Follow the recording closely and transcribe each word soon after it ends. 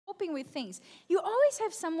helping with things. You always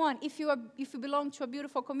have someone, if you belong to a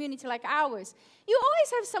beautiful community like ours, you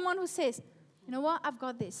always have someone who says, you know what, I've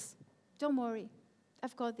got this. Don't worry,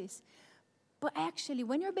 I've got this. But actually,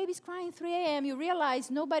 when your baby's crying 3 a.m., you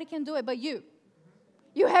realize nobody can do it but you.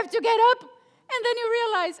 You have to get up, and then you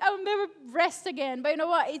realize, I'll never rest again. But you know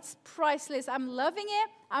what? It's priceless. I'm loving it.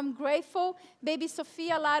 I'm grateful. Baby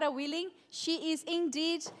Sophia Lara Willing, she is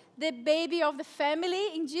indeed the baby of the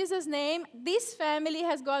family. In Jesus' name, this family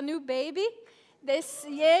has got a new baby.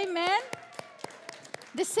 Amen.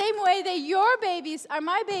 The same way that your babies are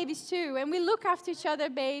my babies too, and we look after each other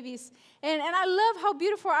babies. And I love how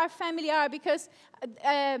beautiful our family are, because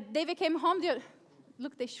David came home.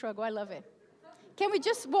 Look, they struggle. I love it. Can we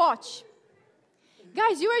just watch?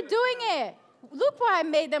 Guys, you are doing it. Look what I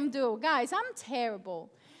made them do. Guys, I'm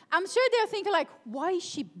terrible. I'm sure they're thinking like, why is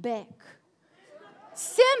she back?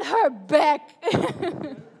 Send her back.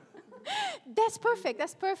 That's perfect.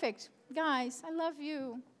 That's perfect. Guys, I love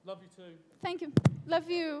you. Love you too. Thank you. Love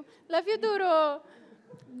you. Love you, Duro.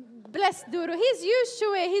 Bless Duro. He's used to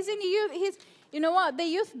it. He's in the youth. You know what? The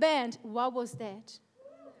youth band. What was that?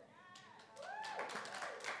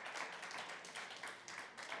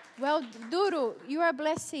 Well, Duro, you are a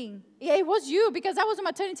blessing. Yeah, it was you, because I was on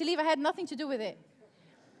maternity leave. I had nothing to do with it.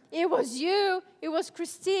 It was you. It was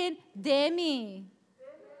Christine. Demi.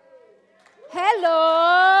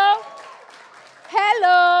 Hello.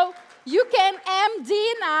 Hello. You can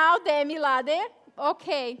MD now, Demi Lade.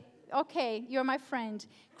 Okay, you're my friend.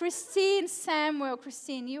 Christine Samuel.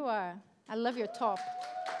 Christine, you are. I love your top.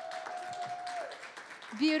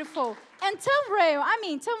 Beautiful. And Tamrail,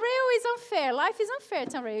 Tamrail is unfair. Life is unfair,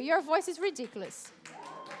 Tamrail. Your voice is ridiculous.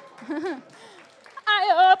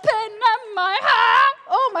 I open up my heart.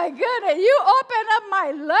 Oh my goodness, you open up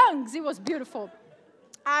my lungs. It was beautiful.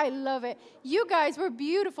 I love it. You guys were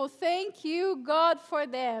beautiful. Thank you, God, for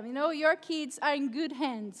them. You know, your kids are in good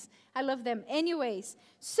hands. I love them. Anyways,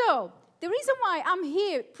 so the reason why I'm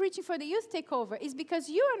here preaching for the Youth Takeover is because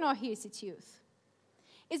you are not here, City Youth.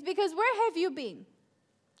 It's because where have you been?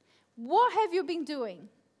 What have you been doing?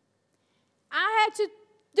 I had to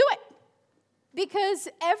do it. Because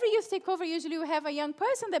every Youth Takeover, usually we have a young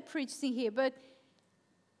person that preaches in here, but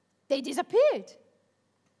they disappeared.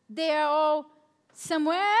 They are all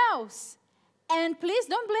somewhere else. And please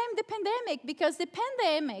don't blame the pandemic, because the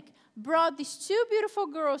pandemic brought these two beautiful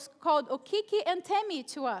girls called Okiki and Temi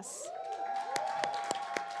to us.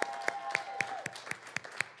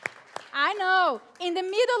 I know, in the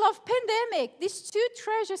middle of pandemic, these two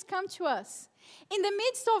treasures come to us. In the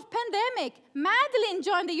midst of pandemic, Madeline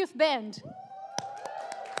joined the youth band.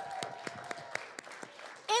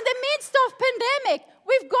 In the midst of pandemic,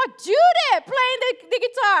 we've got Judith playing the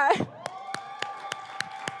guitar.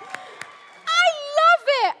 I love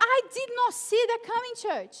it. I did not see that coming,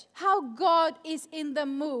 church. How God is in the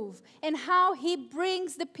move and how He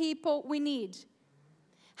brings the people we need.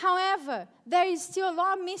 However, there is still a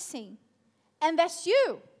lot missing, and that's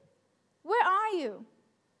you. Where are you?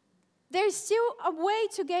 There's still a way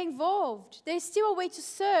to get involved. There's still a way to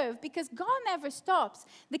serve, because God never stops.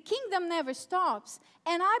 The kingdom never stops.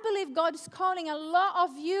 And I believe God is calling a lot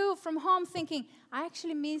of you from home thinking, I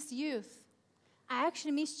actually miss youth. I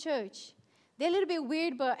actually miss church. They're a little bit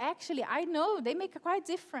weird, but actually I know they make a quite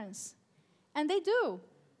difference. And they do.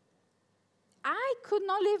 I could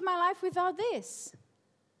not live my life without this.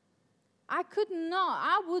 I could not.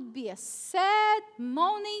 I would be a sad,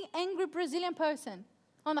 moaning, angry Brazilian person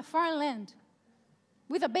on a foreign land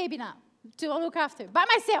with a baby now to look after by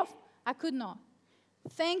myself. I could not.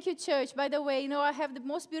 Thank you, church. By the way, you know, I have the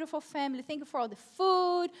most beautiful family. Thank you for all the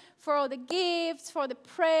food, for all the gifts, for the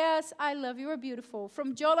prayers. I love you. You're beautiful.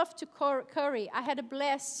 From jollof to curry, I had a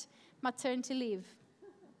blessed maternity leave.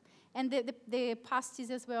 And the pasties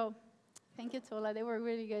as well. Thank you, Tola. They were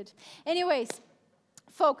really good. Anyways,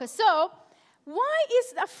 focus. So, why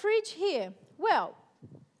is a fridge here? Well,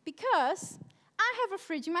 because I have a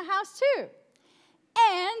fridge in my house too.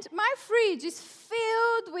 And my fridge is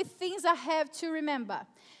filled with things I have to remember.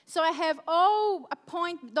 So I have all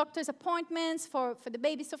doctor's appointments for the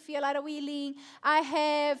baby Sophia Lara Willing. I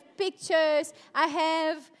have pictures. I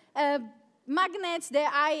have magnets that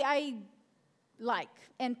I like.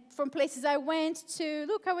 And from places I went to,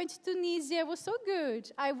 look, I went to Tunisia. It was so good.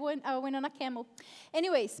 I went on a camel.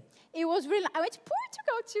 Anyways, it was really, I went to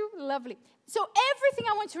Portugal too. Lovely. So everything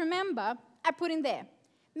I want to remember, I put in there.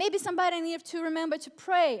 Maybe somebody needs to remember to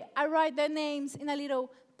pray. I write their names in a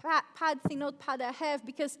little notepad that I have,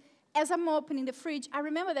 because as I'm opening the fridge, I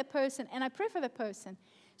remember that person and I pray for that person.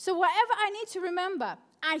 So whatever I need to remember,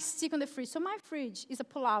 I stick on the fridge. So my fridge is a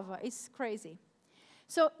palaver. It's crazy.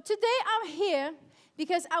 So today I'm here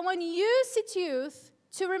because I want you, City Youth,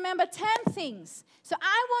 to remember 10 things. So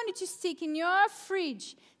I want you to stick in your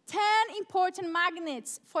fridge 10 important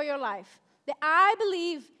magnets for your life that I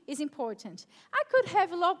believe is important. I could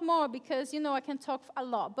have a lot more because, I can talk a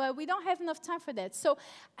lot, but we don't have enough time for that. So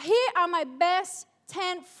here are my best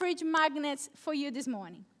 10 fridge magnets for you this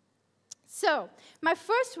morning. So my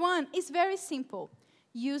first one is very simple.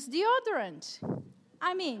 Use deodorant.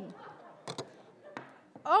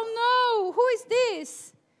 Oh no, who is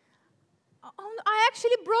this? Oh, I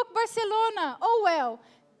actually broke Barcelona. Oh well,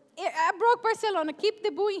 I broke Barcelona. Keep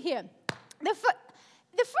the booing here. The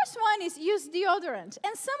first one is use deodorant.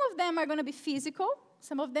 And some of them are going to be physical.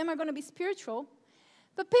 Some of them are going to be spiritual.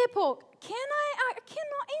 But people, I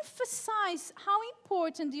cannot emphasize how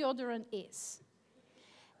important deodorant is.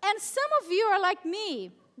 And some of you are like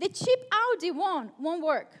me. The cheap Audi one won't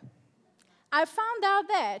work. I found out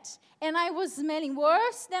that, and I was smelling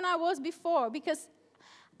worse than I was before because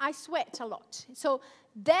I sweat a lot. So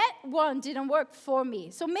that one didn't work for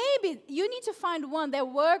me. So maybe you need to find one that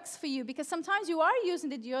works for you because sometimes you are using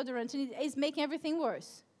the deodorant and it is making everything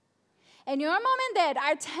worse. And your mom and dad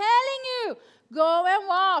are telling you, go and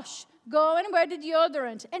wash, go and wear the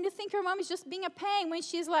deodorant. And you think your mom is just being a pain when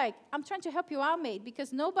she's like, I'm trying to help you out, mate,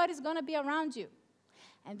 because nobody's going to be around you.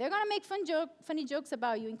 And they're going to make funny jokes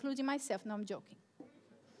about you, including myself. No, I'm joking.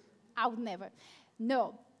 I would never.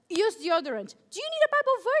 No. Use deodorant. Do you need a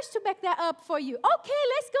Bible verse to back that up for you? Okay,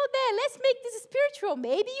 let's go there. Let's make this spiritual.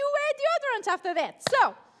 Maybe you wear deodorant after that.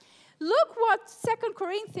 So, look what 2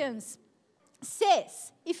 Corinthians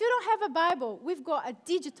says. If you don't have a Bible, we've got a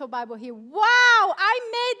digital Bible here. Wow, I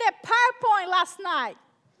made that PowerPoint last night.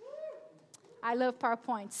 I love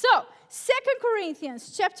PowerPoint. So, 2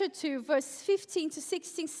 Corinthians chapter 2, verse 15 to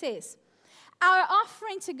 16 says, our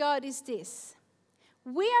offering to God is this.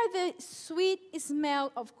 We are the sweet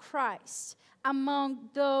smell of Christ among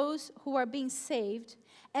those who are being saved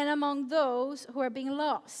and among those who are being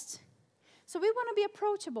lost. So we want to be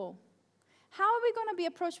approachable. How are we going to be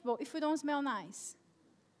approachable if we don't smell nice?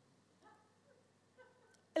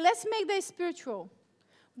 Let's make that spiritual.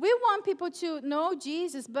 We want people to know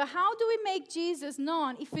Jesus, but how do we make Jesus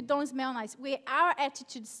known if we don't smell nice? Our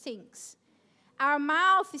attitude stinks. Our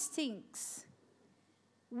mouth stinks.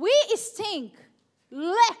 We stink.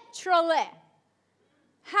 Literally.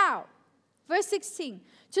 How? Verse 16.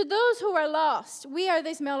 To those who are lost, we are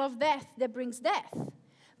the smell of death that brings death.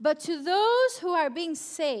 But to those who are being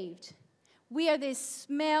saved, we are the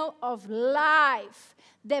smell of life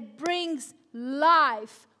that brings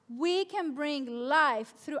life. We can bring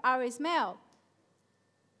life through our smell.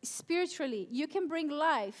 Spiritually, you can bring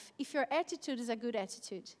life if your attitude is a good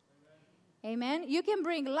attitude. Amen. You can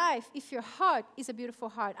bring life if your heart is a beautiful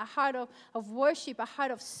heart, a heart of worship, a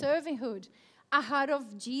heart of servanthood, a heart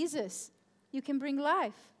of Jesus. You can bring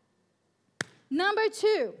life. Number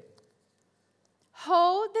 2,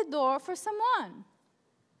 hold the door for someone.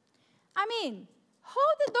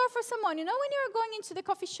 Hold the door for someone. You know when you're going into the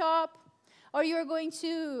coffee shop or you're going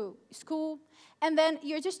to school and then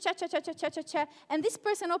you're just chat, and this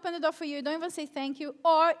person opened the door for you, you don't even say thank you,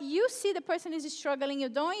 or you see the person is struggling, you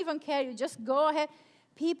don't even care, you just go ahead.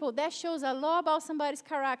 People, that shows a lot about somebody's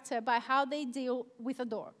character by how they deal with a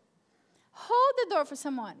door. Hold the door for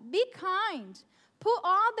someone. Be kind. Put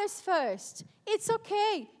others first. It's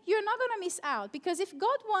okay. You're not going to miss out because if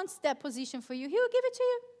God wants that position for you, He will give it to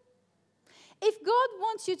you. If God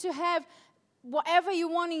wants you to have whatever you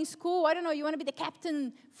want in school, I don't know, you want to be the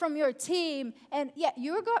captain from your team, and yeah,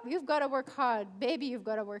 you've got to work hard. Baby, you've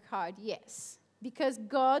got to work hard, yes. Because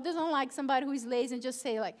God doesn't like somebody who is lazy and just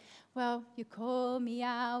say like, well, you call me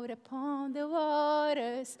out upon the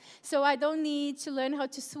waters, so I don't need to learn how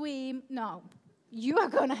to swim. No, you are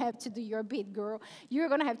going to have to do your bit, girl. You're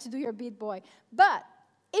going to have to do your bit, boy. But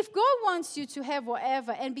if God wants you to have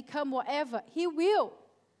whatever and become whatever, He will.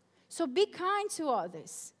 So be kind to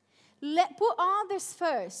others. Put others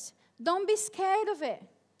first. Don't be scared of it.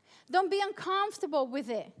 Don't be uncomfortable with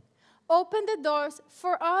it. Open the doors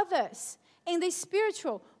for others. In the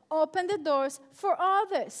spiritual, open the doors for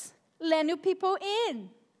others. Let new people in.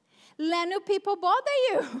 Let new people bother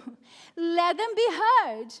you. Let them be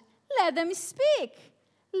heard. Let them speak.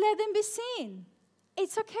 Let them be seen.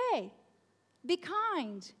 It's okay. Be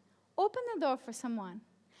kind. Open the door for someone.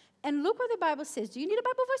 And look what the Bible says. Do you need a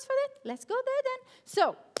Bible verse for that? Let's go there then.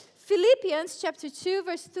 So, Philippians chapter 2,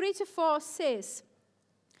 verse 3 to 4 says,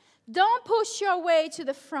 don't push your way to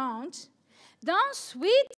the front. Don't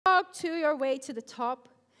sweet talk to your way to the top.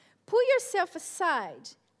 Put yourself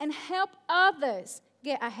aside and help others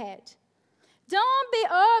get ahead. Don't be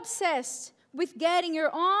obsessed with getting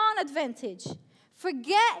your own advantage.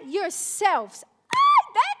 Forget yourselves.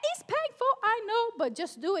 That is painful, I know, but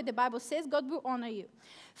just do it. The Bible says God will honor you.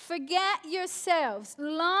 Forget yourselves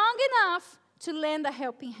long enough to lend a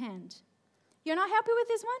helping hand. You're not happy with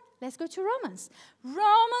this one? Let's go to Romans.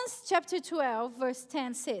 Romans chapter 12, verse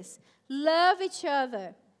 10 says, love each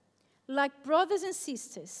other like brothers and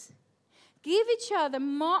sisters. Give each other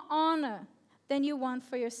more honor than you want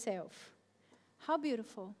for yourself. How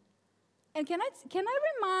beautiful. And can I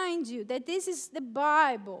remind you that this is the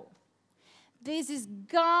Bible. This is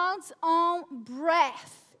God's own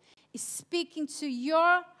breath speaking to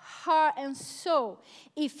your heart and soul.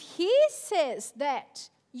 If He says that,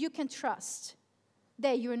 you can trust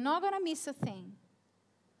that you're not going to miss a thing.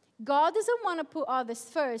 God doesn't want to put others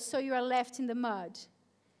first so you are left in the mud.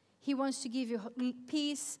 He wants to give you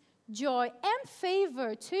peace, joy, and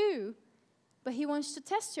favor too. But He wants to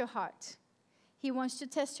test your heart. He wants to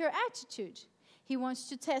test your attitude. He wants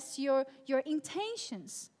to test your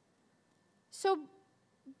intentions. So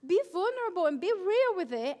be vulnerable and be real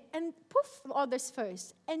with it and put others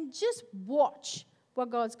first. And just watch what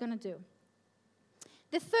God's going to do.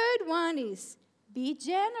 The third one is be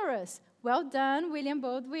generous. Well done, William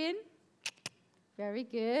Baldwin. Very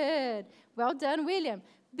good. Well done, William.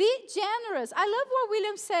 Be generous. I love what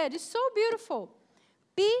William said. It's so beautiful.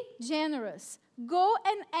 Be generous. Go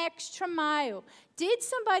an extra mile. Did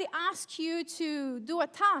somebody ask you to do a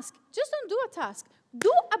task? Just don't do a task.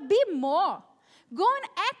 Do a bit more. Go an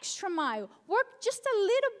extra mile. Work just a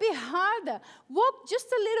little bit harder. Walk just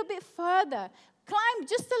a little bit further. Climb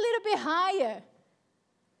just a little bit higher.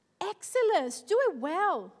 Excellence. Do it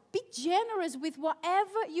well. Be generous with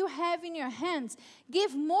whatever you have in your hands.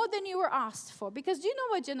 Give more than you were asked for. Because do you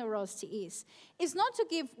know what generosity is? It's not to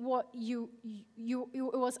give what it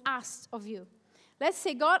was asked of you. Let's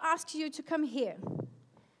say God asks you to come here.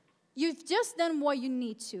 You've just done what you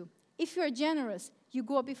need to. If you're generous, you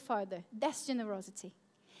go a bit further. That's generosity.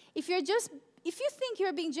 If you think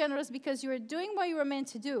you're being generous because you're doing what you were meant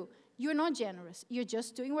to do, you're not generous. You're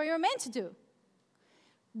just doing what you're meant to do.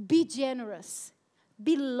 Be generous.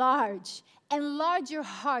 Be large. Enlarge your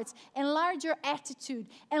heart. Enlarge your attitude.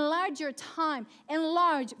 Enlarge your time.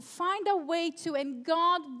 Enlarge. Find a way to, and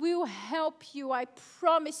God will help you. I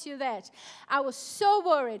promise you that. I was so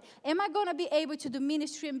worried. Am I going to be able to do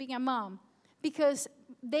ministry and being a mom? Because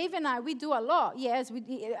Dave and I, we do a lot. Yes,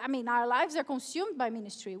 our lives are consumed by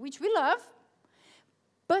ministry, which we love.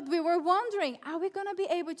 But we were wondering, are we going to be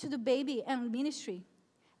able to do baby and ministry?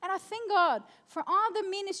 And I thank God for all the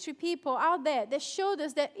ministry people out there that showed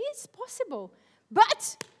us that it's possible.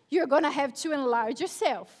 But you're going to have to enlarge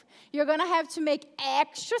yourself. You're going to have to make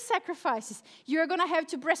extra sacrifices. You're going to have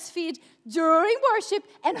to breastfeed during worship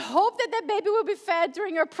and hope that that baby will be fed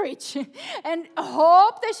during your preach. And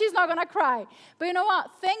hope that she's not going to cry. But you know what?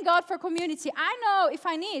 Thank God for community. I know if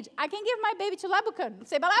I need, I can give my baby to Labukan.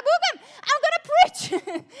 Say, but Labukan, I'm going to preach.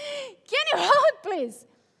 Can you hold, please?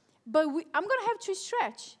 But I'm going to have to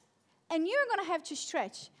stretch. And you're going to have to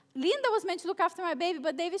stretch. Linda was meant to look after my baby,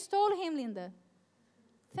 but David stole him, Linda.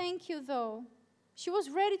 Thank you, though. She was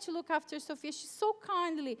ready to look after Sophia. She so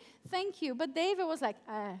kindly. Thank you. But David was like,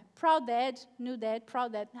 proud dad, new dad,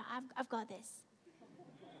 proud dad. No, I've got this.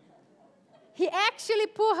 He actually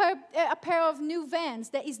put her a pair of new Vans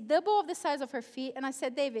that is double of the size of her feet. And I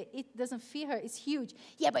said, David, it doesn't fit her. It's huge.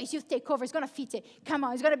 Yeah, but it's Youth Takeover. It's going to fit it. Come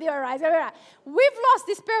on, it's going to be all right. We've lost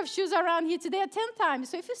this pair of shoes around here today 10 times.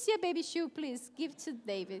 So if you see a baby shoe, please give to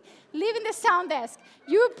David. Leave in the sound desk.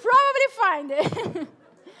 You'll probably find it.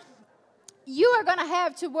 You are going to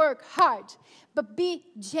have to work hard. But be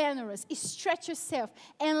generous. Stretch yourself.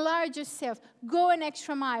 Enlarge yourself. Go an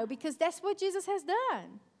extra mile. Because that's what Jesus has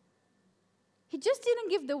done. He just didn't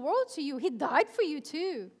give the world to you. He died for you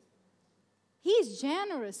too. He is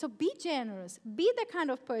generous. So be generous. Be the kind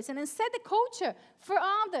of person and set the culture for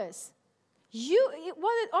others.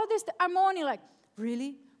 Others are mourning like,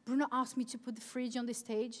 really? Bruna asked me to put the fridge on the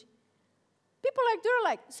stage? People like Dura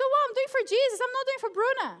like, so what? I'm doing for Jesus. I'm not doing for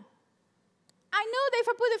Bruna. I know that if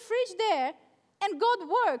I put the fridge there and God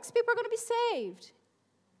works, people are going to be saved.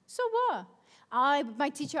 So what? My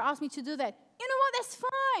teacher asked me to do that. You know what? That's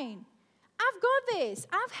fine. I've got this.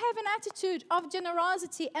 I have an attitude of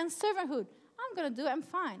generosity and servanthood. I'm going to do it. I'm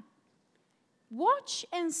fine. Watch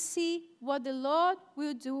and see what the Lord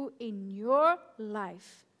will do in your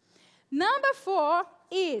life. Number 4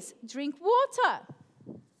 is drink water.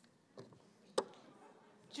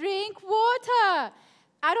 Drink water.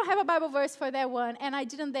 I don't have a Bible verse for that one, and I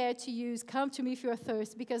didn't dare to use come to me if you're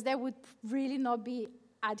thirsty, because that would really not be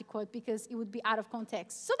adequate, because it would be out of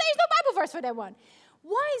context. So there's no Bible verse for that one.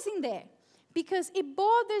 Why isn't there? Because it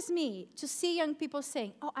bothers me to see young people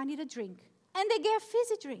saying, oh, I need a drink. and they get a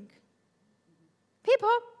fizzy drink. People,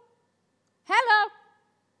 hello.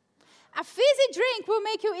 A fizzy drink will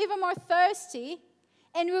make you even more thirsty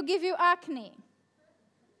and will give you acne.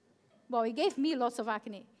 Well, it gave me lots of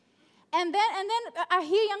acne. And then I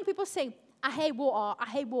hear young people say, I hate water.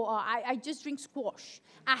 I just drink squash.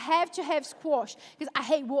 I have to have squash because I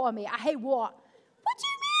hate water, mate. I hate water. What do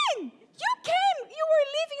you mean? You were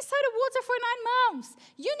living inside of water for 9 months.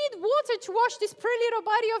 You need water to wash this pretty little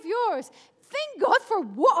body of yours. Thank God for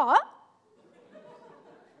water.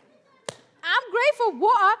 I'm grateful for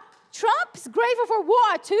water. Trump's grateful for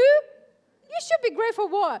water too. You should be grateful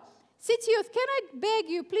for water. City Youth, can I beg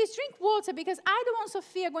you, please drink water, because I don't want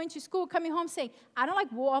Sophia going to school, coming home saying, I don't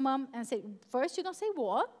like water, Mom. And I say, first, you don't say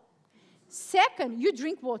water. Second, you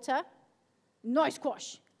drink water. No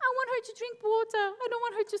squash. I want her to drink water. I don't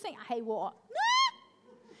want her to say, I hate water.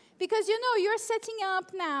 Because, you're setting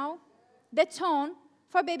up now the tone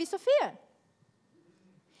for baby Sophia.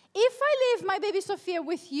 If I leave my baby Sophia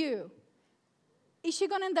with you, is she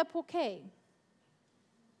going to end up okay?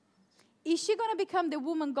 Is she going to become the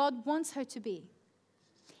woman God wants her to be?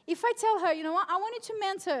 If I tell her, you know what, I want you to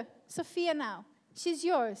mentor Sophia now. She's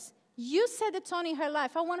yours. You set the tone in her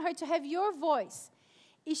life. I want her to have your voice.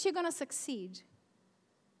 Is she going to succeed?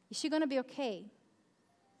 Is she going to be okay?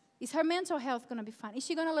 Is her mental health going to be fine? Is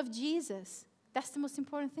she going to love Jesus? That's the most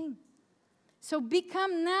important thing. So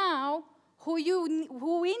become now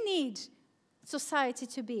who we need society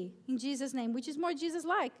to be, in Jesus' name, which is more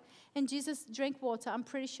Jesus-like. And Jesus drank water. I'm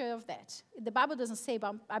pretty sure of that. The Bible doesn't say,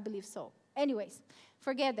 but I believe so. Anyways,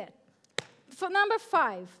 forget that. For number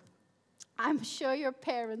 5, I'm sure your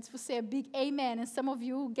parents will say a big amen, and some of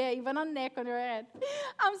you will get even a neck on your head.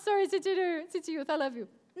 I'm sorry, City Youth, I love you.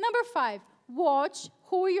 Number 5, watch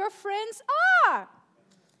who your friends are.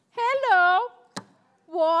 Hello.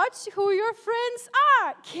 Watch who your friends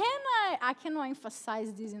are. I cannot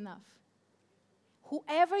emphasize this enough.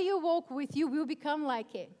 Whoever you walk with, you will become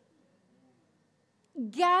like it.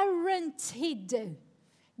 Guaranteed.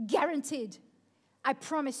 Guaranteed. I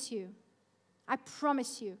promise you. I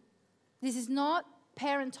promise you. This is not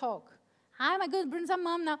parent talk. I'm a good Bruna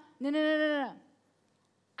mom now. No.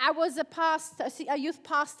 I was a pastor, a youth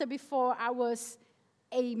pastor before I was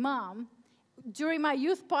a mom. During my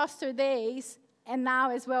youth pastor days, and now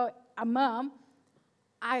as well a mom,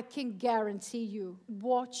 I can guarantee you,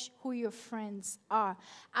 watch who your friends are.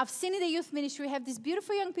 I've seen in the youth ministry, we have these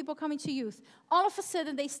beautiful young people coming to youth. All of a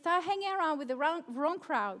sudden, they start hanging around with the wrong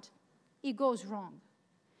crowd. It goes wrong.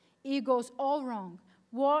 It goes all wrong.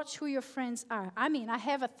 Watch who your friends are. I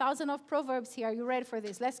have 1,000 of Proverbs here. Are you ready for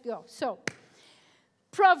this? Let's go. So,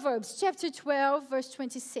 Proverbs chapter 12, verse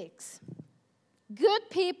 26. Good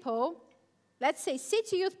people, let's say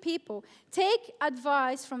City Youth people, take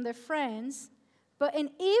advice from their friends, but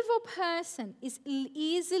an evil person is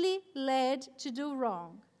easily led to do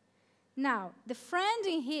wrong. Now, the friend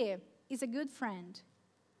in here is a good friend,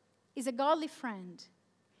 is a godly friend,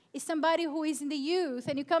 is somebody who is in the youth,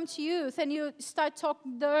 and you come to youth and you start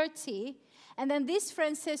talking dirty, and then this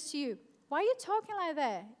friend says to you, why are you talking like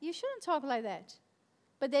that? You shouldn't talk like that.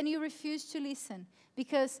 But then you refuse to listen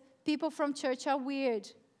because people from church are weird.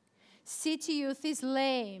 City Youth is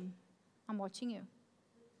lame. I'm watching you.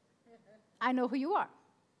 I know who you are.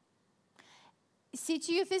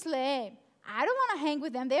 City Youth is lame. I don't want to hang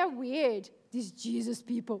with them. They are weird. These Jesus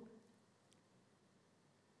people.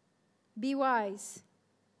 Be wise.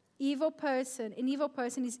 An evil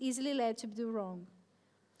person is easily led to do wrong.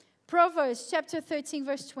 Proverbs chapter 13,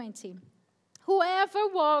 verse 20. Whoever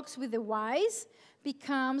walks with the wise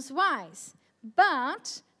becomes wise,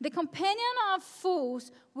 but the companion of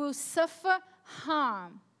fools will suffer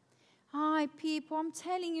harm. Hi, people, I'm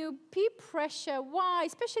telling you, peer pressure. Why?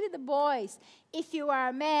 Especially the boys. If you are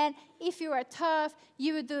a man, if you are tough,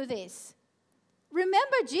 you will do this.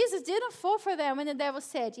 Remember, Jesus didn't fall for them when the devil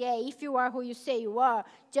said, yeah, if you are who you say you are,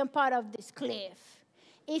 jump out of this cliff.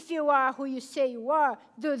 If you are who you say you are,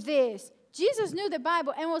 do this. Jesus knew the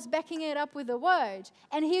Bible and was backing it up with the word.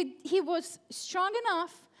 And he was strong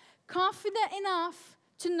enough, confident enough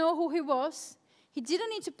to know who he was. He didn't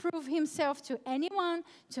need to prove himself to anyone,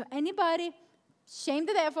 to anybody. Shame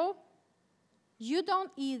the devil. You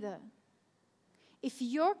don't either. If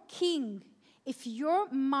your king, if your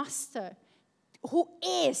master, who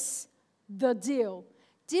is the deal,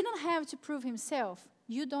 didn't have to prove himself,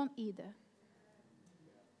 you don't either.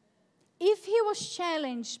 If he was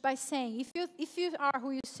challenged by saying, if you are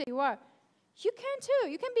who you say you are, you can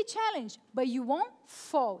too. You can be challenged, but you won't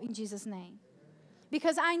fall in Jesus' name.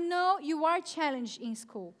 Because I know you are challenged in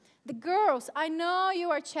school. The girls, I know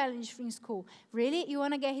you are challenged in school. Really? You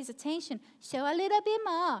want to get his attention? Show a little bit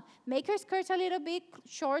more. Make her skirt a little bit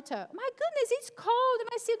shorter. My goodness, it's cold, and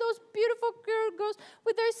I see those beautiful girls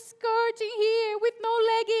with their skirt in here with no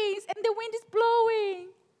leggings, and the wind is blowing.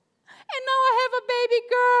 And now I have a baby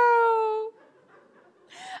girl.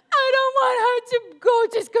 I don't want her to go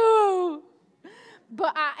to school.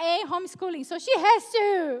 But I ain't homeschooling, so she has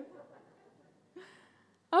to.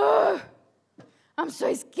 Oh, I'm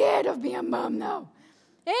so scared of being a mom now.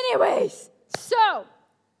 Anyways, so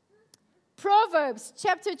Proverbs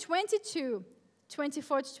chapter 22,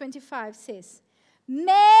 24 to 25 says,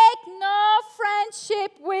 make no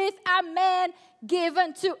friendship with a man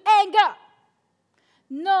given to anger,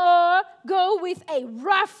 nor go with a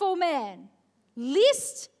wrathful man,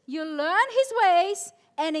 lest you learn his ways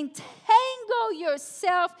and entangle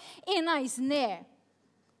yourself in a snare.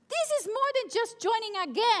 This is more than just joining a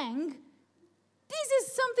gang. This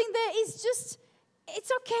is something that is just,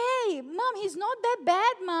 it's okay. Mom, he's not that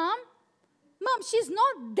bad, Mom. Mom, she's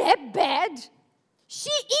not that bad.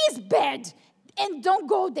 She is bad, and don't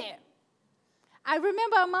go there. I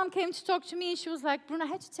remember a mom came to talk to me, and she was like, Bruna, I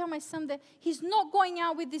had to tell my son that he's not going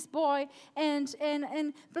out with this boy, and she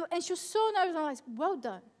was so nervous. I was like, well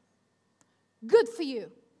done. Good for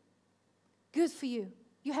you. Good for you.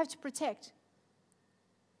 You have to protect.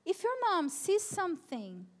 If your mom sees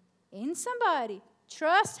something in somebody,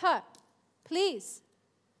 trust her. Please.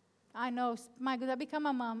 I know, my God, I became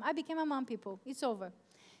a mom. I became a mom, people. It's over.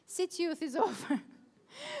 CYG Youth is over.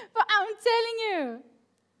 But I'm telling you,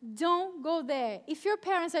 don't go there. If your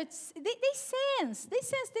parents are, they sense, they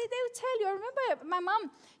will tell you. I remember my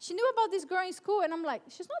mom, she knew about this girl in school, and I'm like,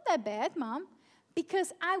 she's not that bad, Mom,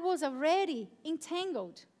 because I was already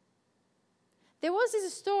entangled. There was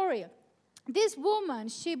this story. This woman,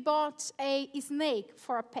 she bought a snake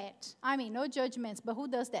for a pet. I mean, no judgments, but who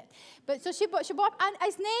does that? But so she bought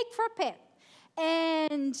a snake for a pet.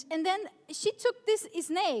 And then she took this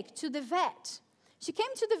snake to the vet. She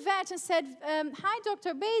came to the vet and said, hi,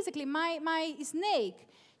 doctor, basically, my snake,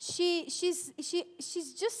 she's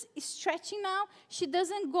just stretching now. She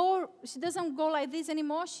doesn't go like this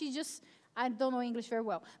anymore. She just, I don't know English very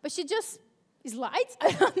well, but she just is light.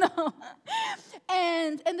 I don't know.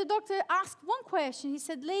 And the doctor asked one question. He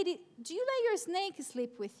said, lady, do you let your snake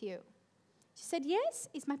sleep with you? She said, yes,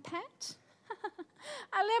 it's my pet.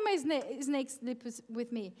 I let my snake sleep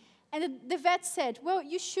with me. And the vet said, well,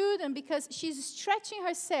 you shouldn't, because she's stretching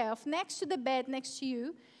herself next to the bed next to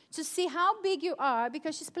you to see how big you are,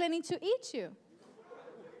 because she's planning to eat you.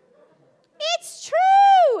 It's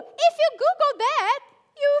true. If you Google that,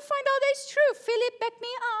 you will find out that it's true. Philip, back me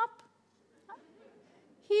up.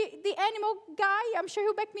 The animal guy, I'm sure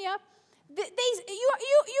he'll back me up. You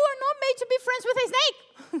are not made to be friends with a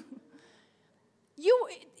snake.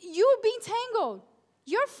 You will be entangled.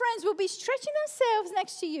 Your friends will be stretching themselves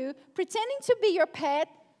next to you, pretending to be your pet,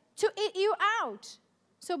 to eat you out.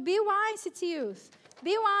 So be wise, CYG Youth.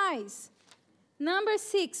 Be wise. Number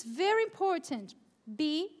 6, very important,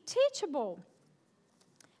 be teachable.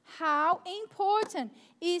 How important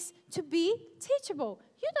is to be teachable?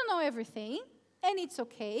 You don't know everything, and it's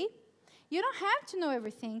okay. You don't have to know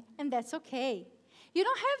everything, and that's okay. You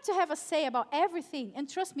don't have to have a say about everything, and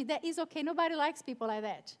trust me, that is okay. Nobody likes people like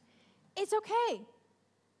that. It's okay.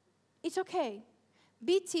 It's okay.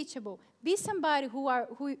 Be teachable. Be somebody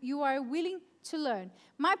who you are willing to learn.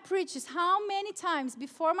 My preachers, how many times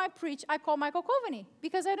before my preach, I call Michael Coveney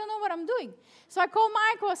because I don't know what I'm doing. So I call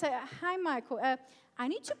Michael, I say, hi, Michael, I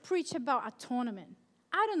need to preach about atonement.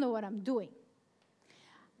 I don't know what I'm doing.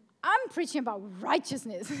 I'm preaching about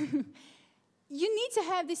righteousness. You need to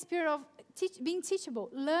have this spirit of being teachable.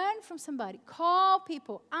 Learn from somebody. Call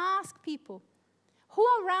people. Ask people. Who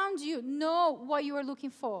around you know what you are looking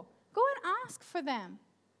for? Go and ask for them.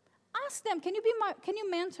 Ask them, can you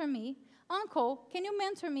mentor me? Uncle, can you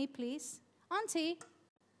mentor me, please? Auntie,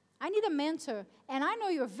 I need a mentor. And I know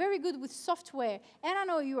you're very good with software. And I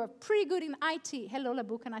know you are pretty good in IT. Hello,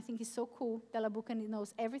 Labukan. I think it's so cool that Labukan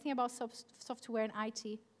knows everything about software and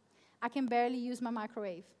IT. I can barely use my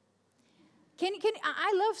microwave.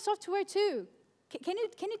 I love software too. Can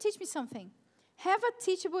you teach me something? Have a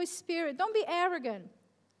teachable spirit. Don't be arrogant.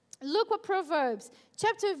 Look what Proverbs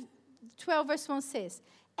chapter 12 verse 1 says.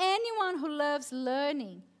 Anyone who loves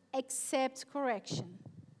learning accepts correction.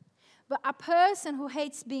 But a person who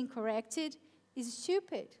hates being corrected is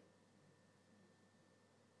stupid.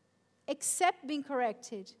 Accept being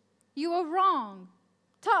corrected. You are wrong.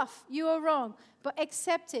 Tough, you are wrong. But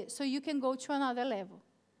accept it so you can go to another level.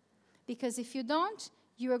 Because if you don't,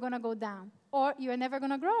 you are going to go down. Or you are never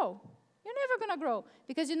going to grow. You're never going to grow.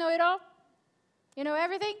 Because you know it all. You know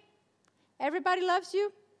everything. Everybody loves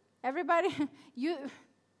you. Everybody,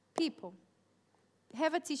 people,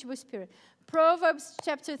 have a teachable spirit. Proverbs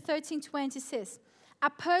chapter 13:20 says, a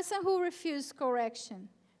person who refuses correction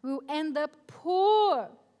will end up poor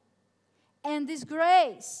and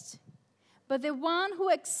disgraced, but the one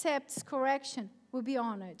who accepts correction will be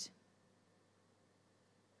honored.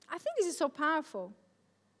 I think this is so powerful.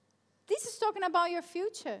 This is talking about your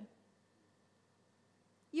future.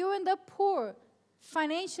 You end up poor,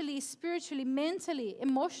 financially, spiritually, mentally,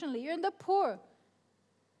 emotionally. You end up poor.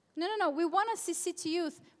 No. We want to see City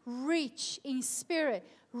Youth rich in spirit,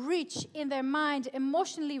 rich in their mind,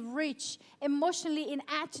 emotionally rich, emotionally in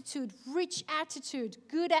attitude, rich attitude,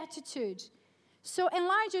 good attitude. So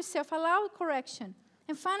enlarge yourself, allow correction.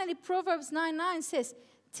 And finally, Proverbs 9:9 says,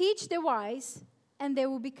 teach the wise, and they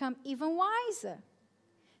will become even wiser.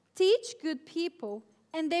 Teach good people,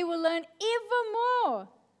 and they will learn even more.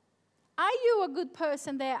 Are you a good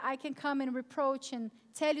person that I can come and reproach and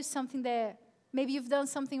tell you something that maybe you've done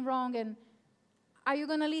something wrong, and are you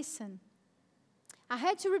going to listen? I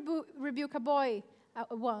had to rebuke a boy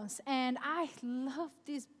once, and I loved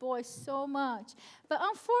this boy so much. But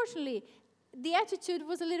unfortunately, the attitude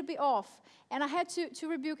was a little bit off, and I had to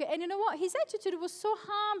rebuke it. And you know what? His attitude was so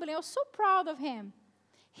humbling. I was so proud of him.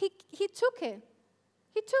 He took it.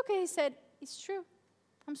 He took it. He said, it's true.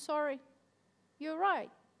 I'm sorry. You're right.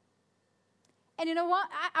 And you know what?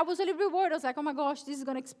 I was a little bit worried. I was like, oh my gosh, this is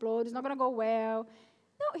going to explode. It's not going to go well.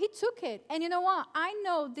 No, he took it. And you know what? I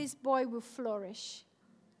know this boy will flourish.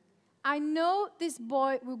 I know this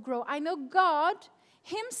boy will grow. I know God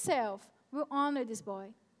himself will honor this boy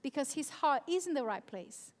because his heart is in the right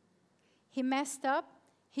place. He messed up.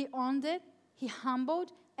 He owned it. He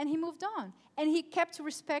humbled. And he moved on. And he kept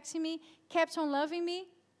respecting me, kept on loving me.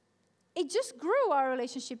 It just grew our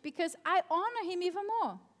relationship because I honor him even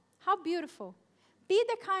more. How beautiful. Be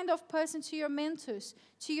the kind of person to your mentors,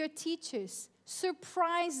 to your teachers.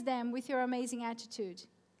 Surprise them with your amazing attitude.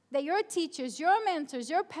 That your teachers, your mentors,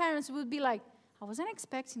 your parents would be like, I wasn't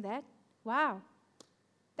expecting that. Wow.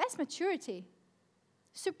 That's maturity.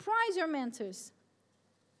 Surprise your mentors.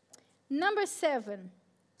 Number 7,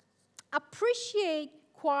 appreciate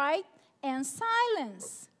quiet and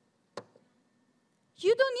silence.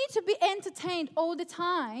 You don't need to be entertained all the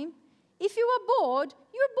time. If you are bored,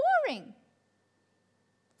 you're boring.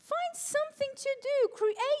 Find something to do.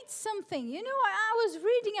 Create something. You know, I was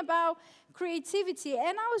reading about creativity,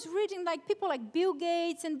 and I was reading like people like Bill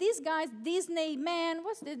Gates and these guys, Disney, man,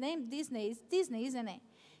 what's the name? Disney. It's Disney, isn't it?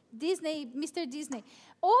 Disney, Mr. Disney.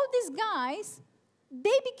 All these guys,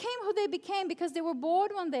 they became who they became because they were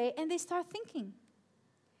bored one day, and they started thinking.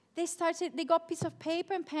 They got a piece of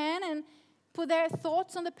paper and pen and put their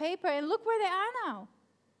thoughts on the paper, and look where they are now.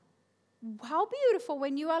 How beautiful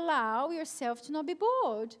when you allow yourself to not be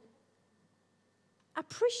bored.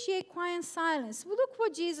 Appreciate quiet and silence. Well, look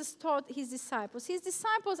what Jesus taught his disciples. His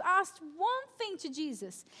disciples asked one thing to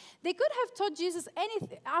Jesus. They could have taught Jesus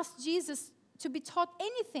anything, asked Jesus to be taught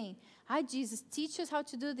anything. Hi, Jesus, teach us how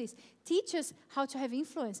to do this. Teach us how to have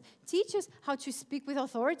influence. Teach us how to speak with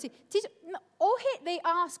authority. All they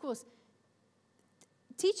asked was,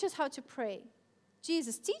 teach us how to pray.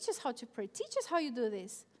 Jesus, teach us how to pray. Teach us how you do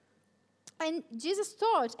this. And Jesus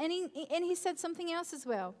taught, and he said something else as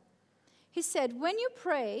well. He said, when you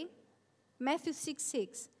pray, Matthew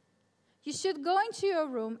 6:6, you should go into your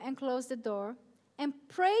room and close the door and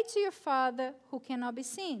pray to your Father who cannot be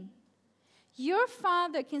seen. Your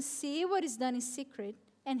Father can see what is done in secret,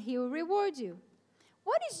 and he will reward you.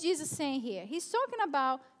 What is Jesus saying here? He's talking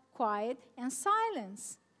about quiet and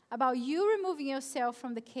silence, about you removing yourself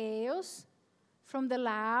from the chaos, from the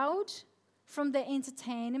loud, from the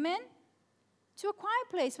entertainment, to a quiet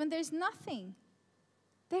place when there's nothing.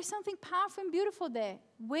 There's something powerful and beautiful there,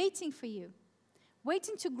 waiting for you,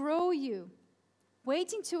 waiting to grow you,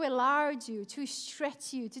 waiting to enlarge you, to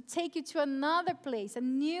stretch you, to take you to another place, a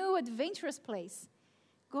new, adventurous place.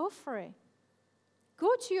 Go for it.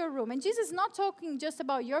 Go to your room. And Jesus is not talking just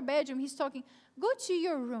about your bedroom. He's talking, go to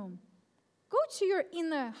your room. Go to your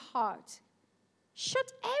inner heart. Shut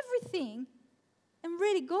everything and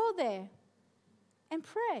really go there and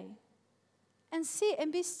pray. And sit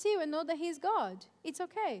and be still and know that he's God. It's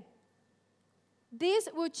okay. This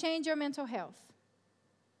will change your mental health.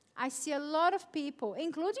 I see a lot of people,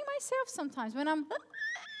 including myself sometimes, when I'm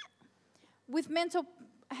with mental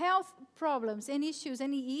health problems and issues,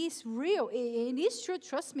 and it is real. It is true,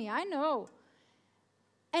 trust me, I know.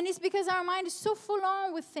 And it's because our mind is so full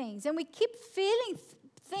on with things, and we keep feeling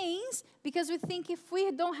things because we think if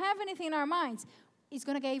we don't have anything in our minds, it's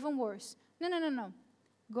going to get even worse. No.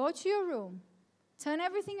 Go to your room. Turn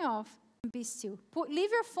everything off and be still.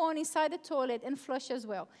 Leave your phone inside the toilet and flush as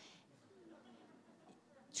well.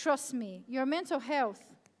 Trust me, your mental health,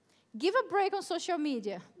 give a break on social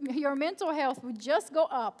media. Your mental health will just go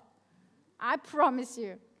up. I promise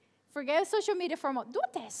you. Forget social media for a month. Do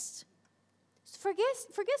a test.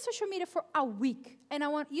 Forget social media for a week. And I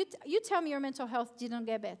want you tell me your mental health didn't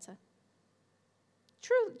get better.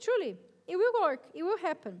 Truly, it will work. It will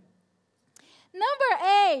happen. Number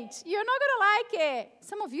 8, you're not going to like it.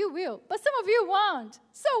 Some of you will, but some of you won't.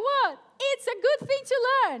 So what? It's a good thing to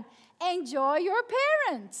learn. Enjoy your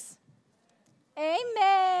parents.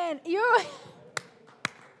 Amen. You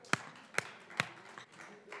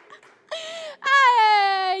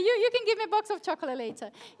can give me a box of chocolate later.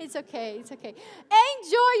 It's okay. It's okay.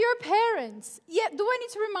 Enjoy your parents. Yeah, do I need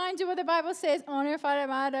to remind you what the Bible says? Honor your father and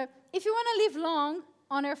mother. If you want to live long,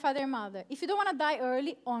 honor your father and mother. If you don't want to die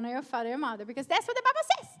early, honor your father and mother. Because that's what the Bible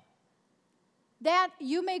says. That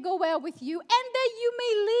you may go well with you and that you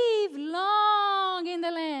may live long in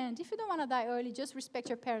the land. If you don't want to die early, just respect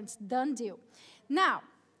your parents. Done deal. Now,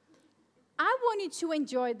 I want you to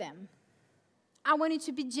enjoy them. I want you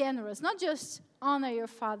to be generous. Not just honor your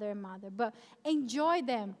father and mother, but enjoy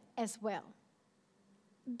them as well.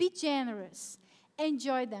 Be generous.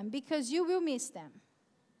 Enjoy them because you will miss them.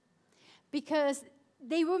 Because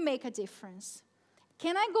they will make a difference.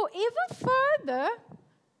 Can I go even further?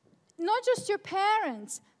 Not just your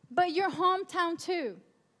parents, but your hometown too.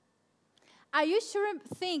 I used to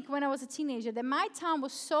think when I was a teenager that my town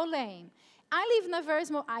was so lame. I used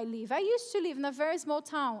to live in a very small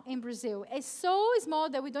town in Brazil. It's so small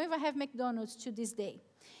that we don't even have McDonald's to this day.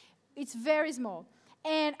 It's very small.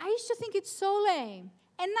 And I used to think it's so lame.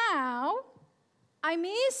 And now, I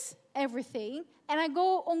miss everything. And I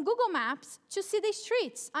go on Google Maps to see the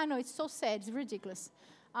streets. I know, it's so sad. It's ridiculous.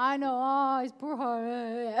 I know, it's poor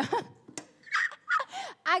heart.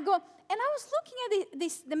 I go, and I was looking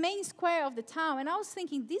at the main square of the town, and I was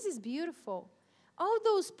thinking, this is beautiful. All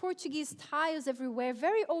those Portuguese tiles everywhere,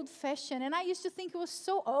 very old-fashioned, and I used to think it was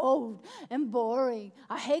so old and boring.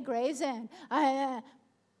 I hate Gravesend.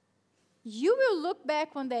 You will look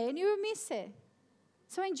back one day, and you will miss it.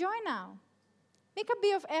 So enjoy now. Make a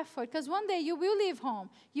bit of effort, because one day you will leave home.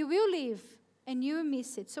 You will leave, and you will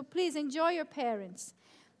miss it. So please, enjoy your parents.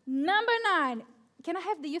 Number 9. Can I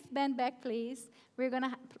have the youth band back, please? We're going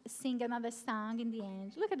to sing another song in the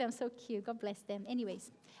end. Look at them, so cute. God bless them.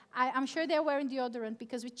 Anyways, I'm sure they're wearing deodorant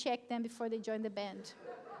because we checked them before they joined the band.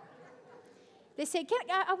 They say,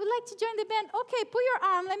 I would like to join the band. Okay, put your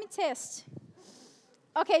arm. Let me test.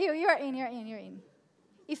 Okay, you're in.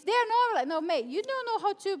 If they're not, like, no, mate, you don't know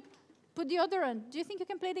how to put deodorant. Do you think you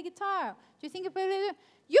can play the guitar? Do you think you play the...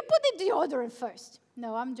 You put the deodorant first.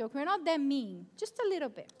 No, I'm joking. We're not that mean. Just a little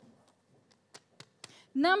bit.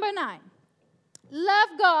 Number 9. Love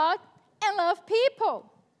God and love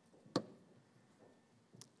people.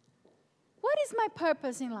 What is my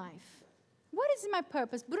purpose in life? What is my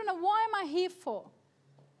purpose? Bruna, what am I here for?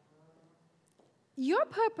 Your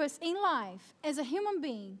purpose in life as a human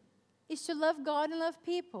being is to love God and love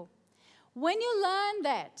people. When you learn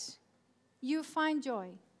that, you find joy.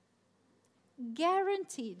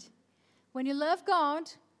 Guaranteed. When you love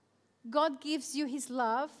God, God gives you His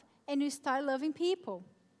love, and you start loving people.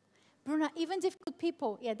 Bruna, even difficult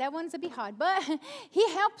people, yeah, that one's a bit hard, but He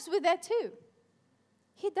helps with that too.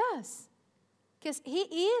 He does. Because He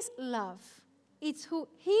is love. It's who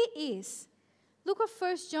He is. Look what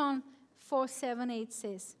 1 John 4:7-8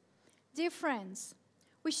 says. Dear friends,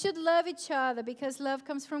 we should love each other because love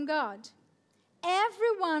comes from God.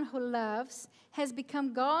 Everyone who loves has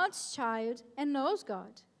become God's child and knows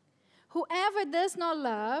God. Whoever does not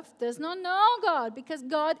love does not know God because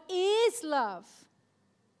God is love.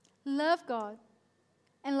 Love God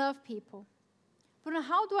and love people. But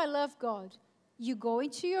how do I love God? You go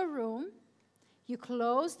into your room, you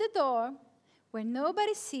close the door where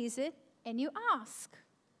nobody sees it, and you ask,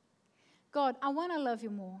 God, I want to love you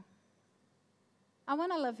more. I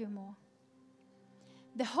want to love you more.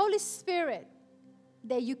 The Holy Spirit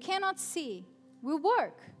that you cannot see will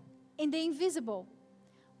work in the invisible,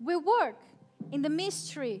 will work in the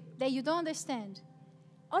mystery that you don't understand.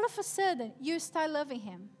 All of a sudden, you start loving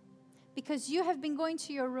Him because you have been going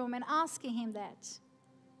to your room and asking Him that.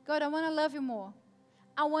 God, I want to love you more.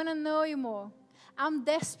 I want to know you more. I'm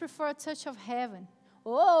desperate for a touch of heaven.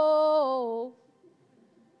 Oh,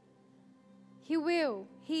 He will.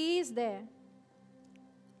 He is there.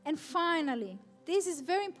 And finally, this is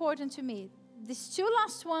very important to me. These 2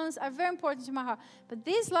 last ones are very important to my heart. But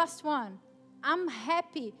this last one, I'm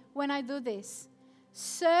happy when I do this.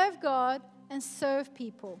 Serve God and serve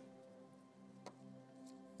people.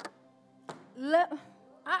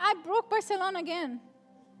 I broke Barcelona again.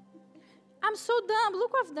 I'm so dumb.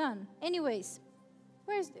 Look what I've done. Anyways,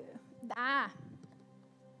 where's the...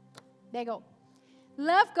 There you go.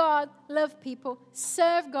 Love God, love people,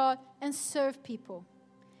 serve God, and serve people.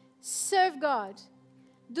 Serve God.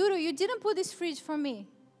 Duru, you didn't put this fridge for me.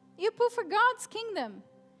 You put for God's kingdom.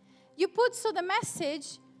 You put so the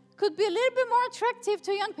message could be a little bit more attractive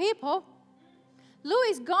to young people.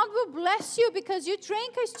 Louis, God will bless you because you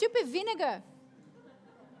drank a stupid vinegar.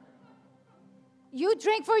 You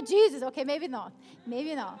drink for Jesus. Okay, maybe not.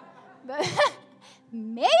 Maybe not. But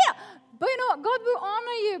maybe not. But you know what? God will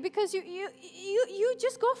honor you because you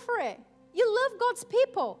just go for it. You love God's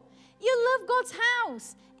people. You love God's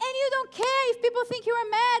house. And you don't care if people think you are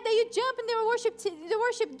mad that you jump in their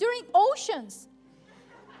worship during oceans.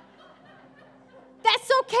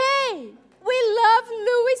 That's okay. We love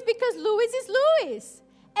Louis because Louis is Louis.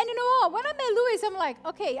 And you know what? When I met Louis, I'm like,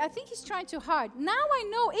 okay, I think he's trying too hard. Now I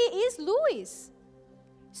know it is Louis.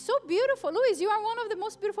 So beautiful. Louis, you are one of the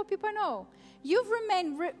most beautiful people I know. You've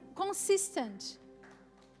remained consistent.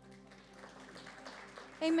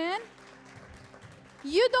 Amen?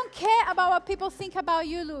 You don't care about what people think about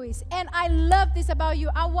you, Louis. And I love this about you.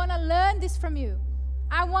 I want to learn this from you.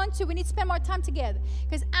 I want to. We need to spend more time together.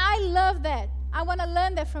 Because I love that. I want to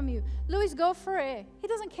learn that from you. Louis, go for it. He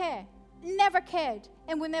doesn't care. Never cared.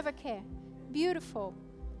 And will never care. Beautiful.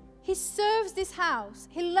 He serves this house.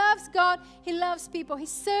 He loves God. He loves people. He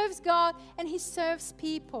serves God and he serves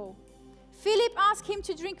people. Philip asked him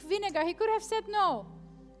to drink vinegar. He could have said no.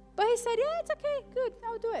 But he said, yeah, it's okay. Good.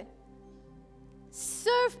 I'll do it.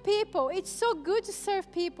 Serve people. It's so good to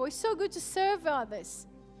serve people. It's so good to serve others.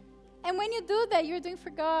 And when you do that, you're doing for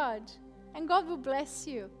God. And God will bless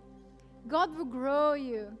you. God will grow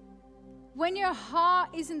you. When your heart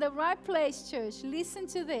is in the right place, church, listen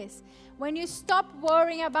to this. When you stop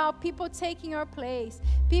worrying about people taking your place,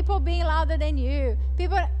 people being louder than you,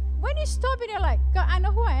 when you stop and you're like, God, I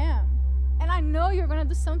know who I am. And I know you're going to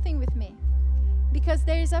do something with me. Because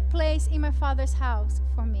there is a place in my Father's house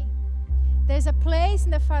for me. There's a place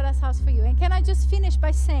in the Father's house for you. And can I just finish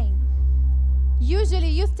by saying, usually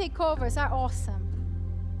youth takeovers are awesome.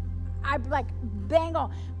 I like bang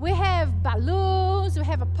on. We have balloons, we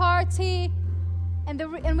have a party, and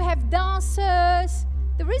we have dancers.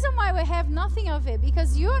 The reason why we have nothing of it,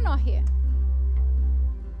 because you're not here.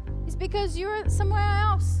 It's because you're somewhere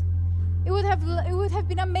else. It would have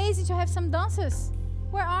been amazing to have some dancers.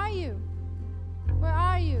 Where are you? Where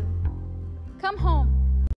are you? Come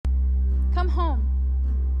home. Come home.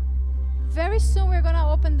 Very soon we're going to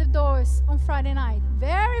open the doors on Friday night.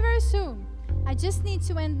 Very, very soon. I just need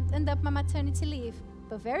to end up my maternity leave.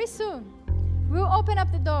 But very soon, we'll open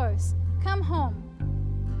up the doors. Come home.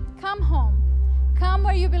 Come home. Come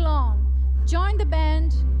where you belong. Join the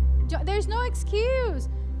band. There's no excuse.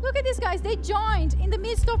 Look at these guys. They joined in the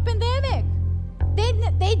midst of pandemic.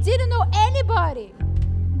 They didn't know anybody.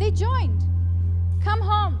 They joined. Come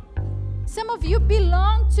home. Some of you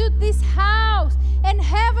belong to this house and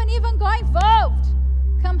haven't even got involved.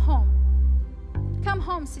 Come home. Come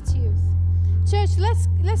home, City Youth. Church,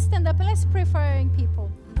 let's stand up and let's pray for our young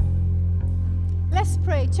people. Let's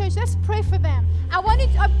pray. Church, let's pray for them. I want you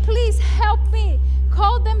to, please help me.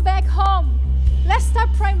 Call them back home. Let's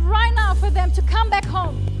start praying right now for them to come back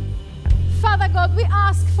home. Father God, we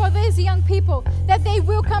ask for these young people that they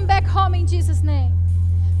will come back home in Jesus' name.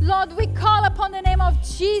 Lord, we call upon the name of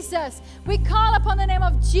Jesus. We call upon the name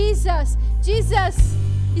of Jesus. Jesus,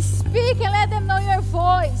 speak and let them know your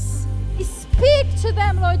voice. Speak to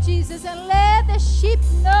them, Lord Jesus, and let the sheep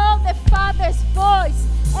know the Father's voice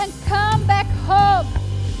and come back home.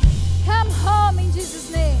 Come home in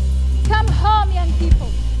Jesus' name. Come home, young people.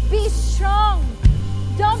 Be strong.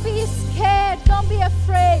 Don't be scared. Don't be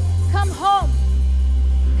afraid. Come home.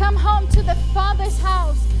 Come home to the Father's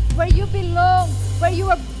house where you belong, where you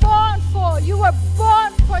were born for. You were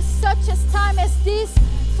born for such a time as this,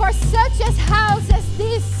 for such a house as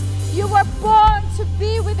this. You were born to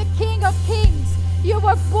be with the King of Kings. You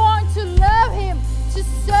were born to love Him, to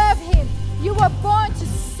serve Him. You were born to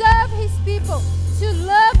serve His people, to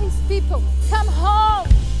love His people. Come home.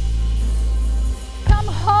 Come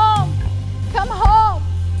home. Come home.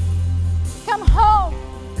 Come home.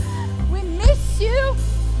 We miss you.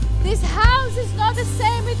 This house is not the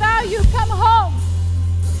same without you. Come home.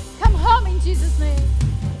 Come home in Jesus' name.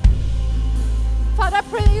 Father, I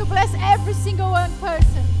pray that you bless every single one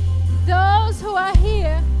person. Those who are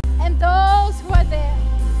here and those who are there.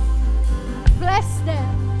 Bless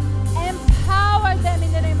them. Empower them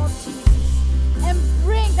in the name of Jesus. And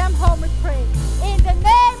bring them home, we pray. In the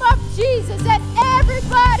name of Jesus. And